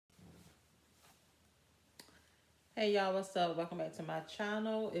Hey y'all, what's up? Welcome back to my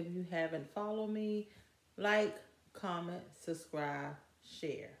channel. If you haven't followed me, like, comment, subscribe,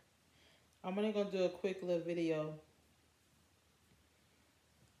 share. I'm only gonna do a quick little video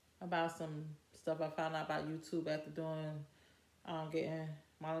about some stuff I found out about YouTube after doing getting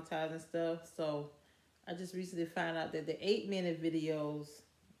monetized and stuff. So I just recently found out that the 8-minute videos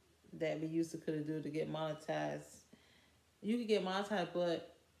that we used to could do to get monetized, you can get monetized,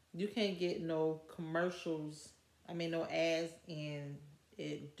 but you can't get no commercials. No ads in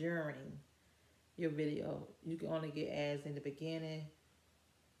it during your video. You can only get ads in the beginning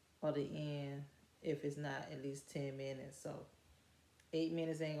or the end if it's not at least 10 minutes. So 8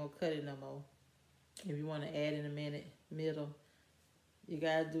 minutes ain't gonna cut it no more. If you want to add in a minute, middle, you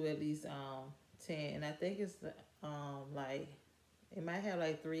gotta do at least 10. And I think it's like it might have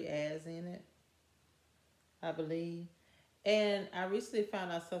like 3 ads in it, I believe. And I recently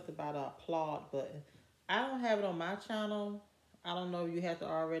found out something about an applaud button. I don't have it on my channel. I don't know if you have to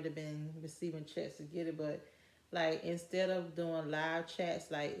already been receiving checks to get it, but like instead of doing live chats,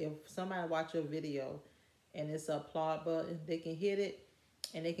 like if somebody watch your video and it's an applaud button, they can hit it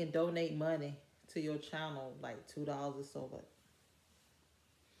and they can donate money to your channel, like $2 or so, but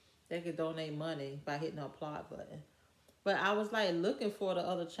they can donate money by hitting the applaud button. But I was like looking for the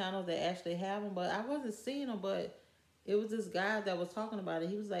other channels that actually have them, but I wasn't seeing them. But it was this guy that was talking about it.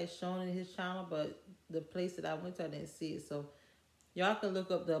 He was like showing it in his channel, but the place that I went to, I didn't see it. So y'all can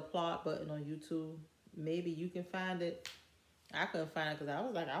look up the applaud button on YouTube. Maybe you can find it. I couldn't find it because I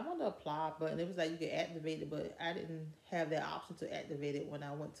was like, I want the applaud button. It was like you could activate it, but I didn't have that option to activate it when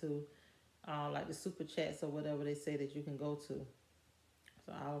I went to like the super chats or whatever they say that you can go to.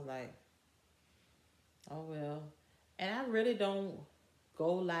 So I was like, oh well. And I really don't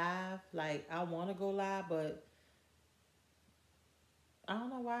go live. Like I want to go live, but I don't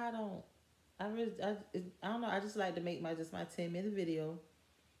know why I don't. I don't know. I just like to make my 10-minute video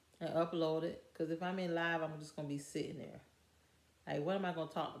and upload it. Because if I'm in live, I'm just gonna be sitting there. Like, what am I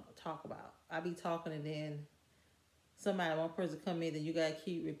gonna talk about? I be talking and then one person come in, then you gotta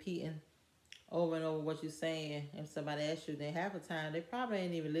keep repeating over and over what you're saying. And somebody asks you, then half the time they probably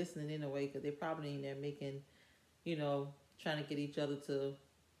ain't even listening anyway, because they probably ain't there making, trying to get each other to.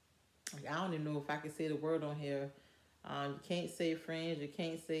 Like, I don't even know if I can say the word on here. You can't say friends. You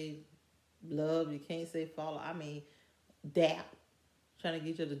can't say love. You can't say follow. Dap. Trying to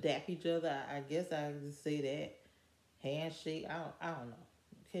get you to dap each other. I guess I can just say that. Handshake. I don't know.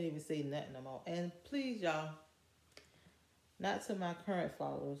 Can't even say nothing no more. And please, y'all, not to my current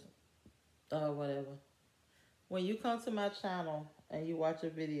followers or whatever. When you come to my channel and you watch a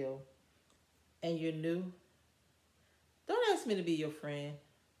video and you're new, don't ask me to be your friend.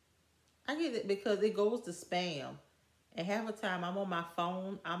 I get it because it goes to spam. And half the time I'm on my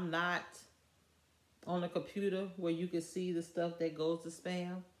phone. I'm not on a computer where you can see the stuff that goes to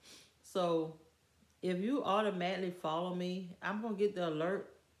spam. So if you automatically follow me, I'm going to get the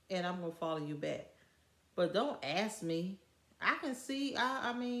alert and I'm going to follow you back. But don't ask me. I can see, if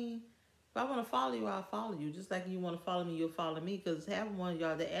I want to follow you, I'll follow you. Just like you want to follow me, you'll follow me. Because half one of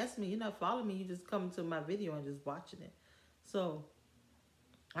y'all that ask me, you're not following me. You just come to my video and just watching it. So,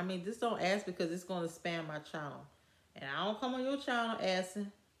 just don't ask because it's going to spam my channel. And I don't come on your channel asking.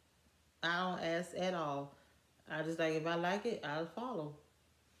 I don't ask at all. I just like, if I like it, I'll follow.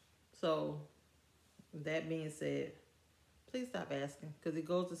 So, that being said, please stop asking. Because it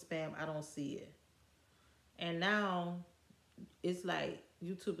goes to spam. I don't see it. And now, it's like,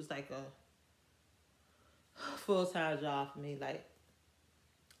 YouTube is like a full-time job for me. Like,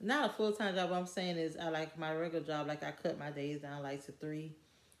 not a full-time job. What I'm saying is, I like my regular job. Like, I cut my days down like to 3.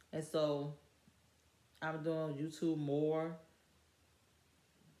 And so, I'm doing YouTube more.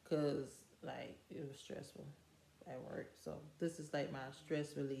 Because, like, it was stressful at work. So, this is like my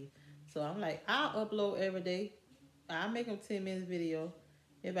stress relief. So, I'm like, I'll upload every day. I'll make them 10 minutes video.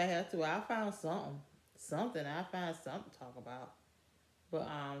 If I have to, I'll find something. I'll find something to talk about. But,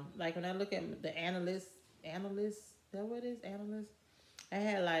 like, when I look at the analyst, is that what it is? Analyst? I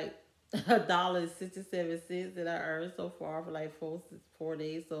had, like, $1.67 that I earned so far for, like, 4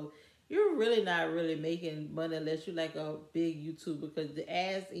 days. So, you're really not really making money unless you're like a big YouTuber, because the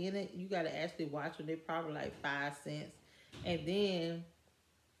ads in it, you got to actually watch them. They're probably like 5 cents. And then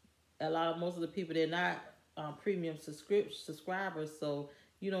most of the people, they're not premium subscribers, so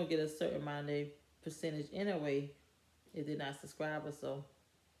you don't get a certain amount of percentage anyway if they're not subscribers. So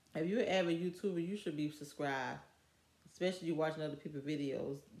if you're an avid YouTuber, you should be subscribed. Especially you watching other people's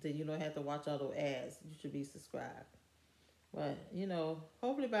videos, then you don't have to watch all those ads. You should be subscribed. But,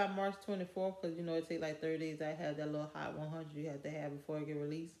 hopefully by March 24th, because, it takes like 30 days. I have that little hot 100 you have to have before it get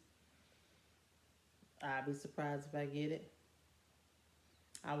released. I'll be surprised if I get it.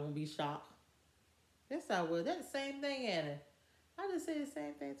 I won't be shocked. Yes, I would. That's the same thing, Anna. I just said the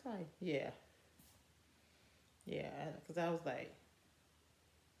same thing twice. Yeah. Yeah. Because I was like,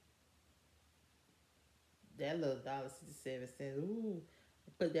 that little $1.67. Ooh.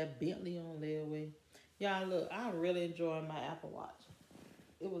 Put that Bentley on layaway. Y'all, look, I'm really enjoying my Apple Watch.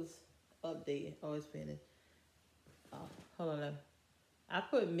 It was updated. Oh, it's finished. Oh, hold on. I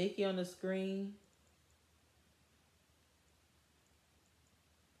put Mickey on the screen.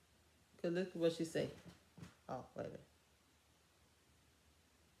 Because look at what she say. Oh, wait a minute.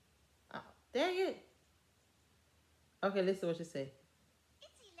 Oh, dang it. Okay, listen to what she say.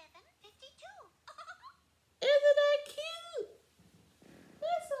 It's 11:52. Isn't that cute?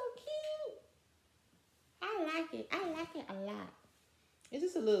 That's so cute. I like it. I like it a lot. It's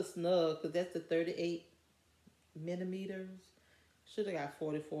just a little snug because that's the 38 millimeters. Should have got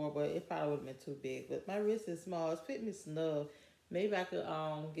 44, but it probably would have been too big. But my wrist is small. It's fit me snug. Maybe I could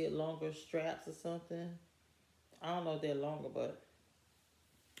get longer straps or something. I don't know if they're longer, but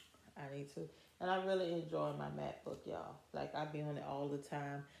I need to. And I really enjoy my MacBook, y'all. Like, I be on it all the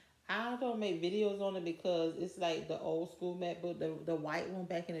time. I don't make videos on it because it's like the old school MacBook, the white one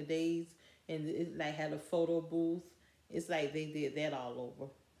back in the days, and it like had a photo booth. It's like they did that all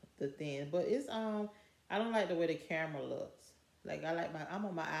over the thing. But it's I don't like the way the camera looks. Like I'm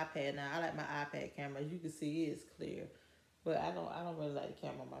on my iPad now. I like my iPad camera. As you can see, it's clear. But I don't really like the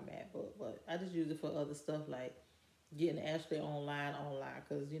camera on my MacBook. But I just use it for other stuff like getting actually online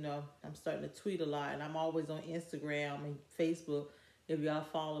because I'm starting to tweet a lot, and I'm always on Instagram and Facebook. If y'all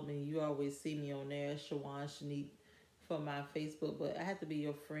follow me, you always see me on there, Shawan Shenek, for my Facebook. But I have to be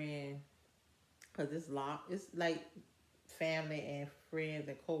your friend because it's locked. It's like family and friends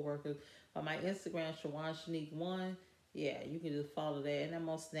and co-workers. On my Instagram, Shawan Shenek 1, yeah, you can just follow that. And I'm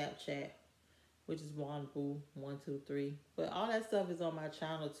on Snapchat, which is Wanboo123. But all that stuff is on my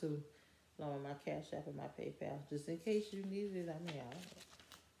channel too, along with my Cash App and my PayPal, just in case you needed it. I mean,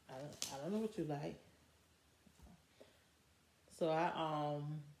 I don't know what you like. So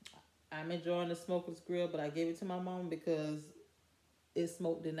I'm enjoying the smoker's grill, but I gave it to my mom because it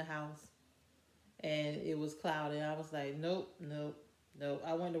smoked in the house and it was cloudy. I was like, nope, nope, nope.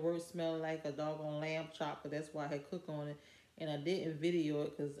 I went to work smelling like a doggone lamb chop, but that's why I had cook on it, and I didn't video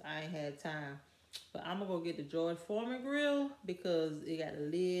it because I ain't had time. But I'm gonna go get the George Foreman grill because it got a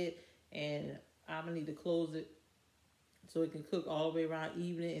lid, and I'm gonna need to close it so it can cook all the way around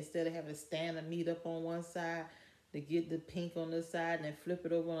evening instead of having to stand the meat up on one side to get the pink on this side and then flip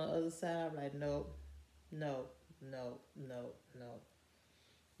it over on the other side. I'm like, nope, no, no, no, no,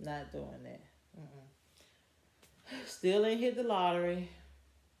 not doing that. Still ain't hit the lottery.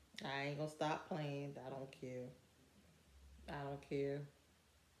 I ain't gonna stop playing. I don't care. I don't care.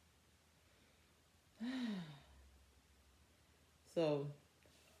 So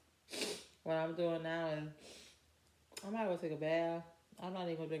what I'm doing now is I might go take a bath. I'm not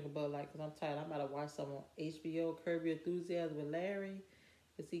even gonna drink a Bud Light because I'm tired. I'm about to watch some on HBO, Curb Your Enthusiasm with Larry,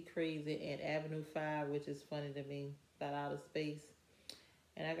 because he crazy, and Avenue 5, which is funny to me, about outer space.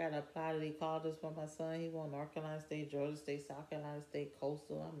 And I gotta apply to the colleges for my son. He want North Carolina State, Georgia State, South Carolina State,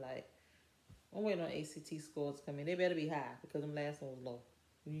 Coastal. I'm like, I'm waiting on ACT scores to come in. They better be high because them last one was low.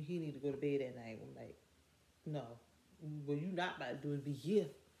 He need to go to bed at night. I'm like, no. Well, you not about to do it be here.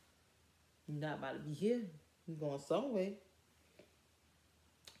 You not about to be here. You going somewhere.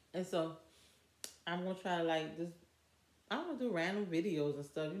 And so I'm gonna try like this. I'm gonna do random videos and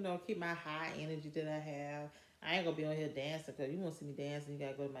stuff. Keep my high energy that I have. I ain't gonna be on here dancing because you want to see me dancing. You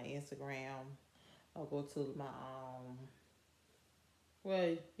gotta go to my Instagram or go to my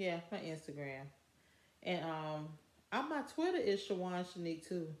well, yeah, my Instagram. And on my Twitter is Shawan Shenek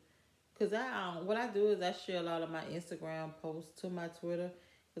too. Cause what I do is I share a lot of my Instagram posts to my Twitter.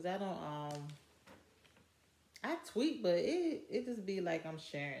 Cause I don't I tweet, but it just be like I'm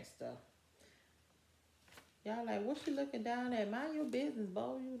sharing stuff. Y'all like, what you looking down at? Mind your business,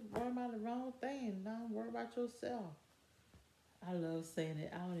 Bo. You worry about the wrong thing. Don't worry about yourself. I love saying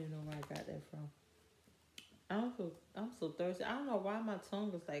it. I don't even know where I got that from. I'm so thirsty. I don't know why my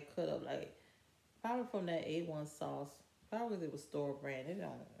tongue was like cut up. Like probably from that A1 sauce. Probably because it was store brand. It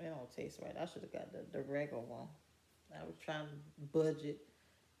don't taste right. I should have got the regular one. I was trying to budget.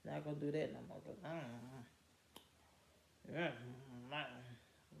 Not gonna do that no more. Cause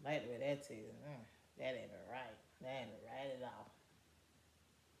like the way that tastes. That ain't right. That ain't right at all.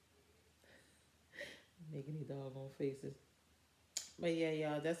 Making these doggone faces. But yeah,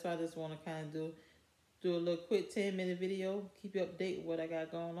 y'all, that's why I just want to kind of do a little quick 10-minute video. Keep you updated with what I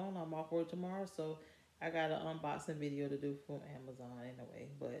got going on. I'm off work tomorrow, so I got an unboxing video to do from Amazon anyway.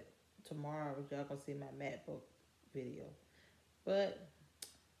 But tomorrow. Y'all gonna see my MacBook video. But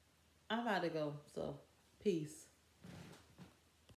I'm about to go. So peace.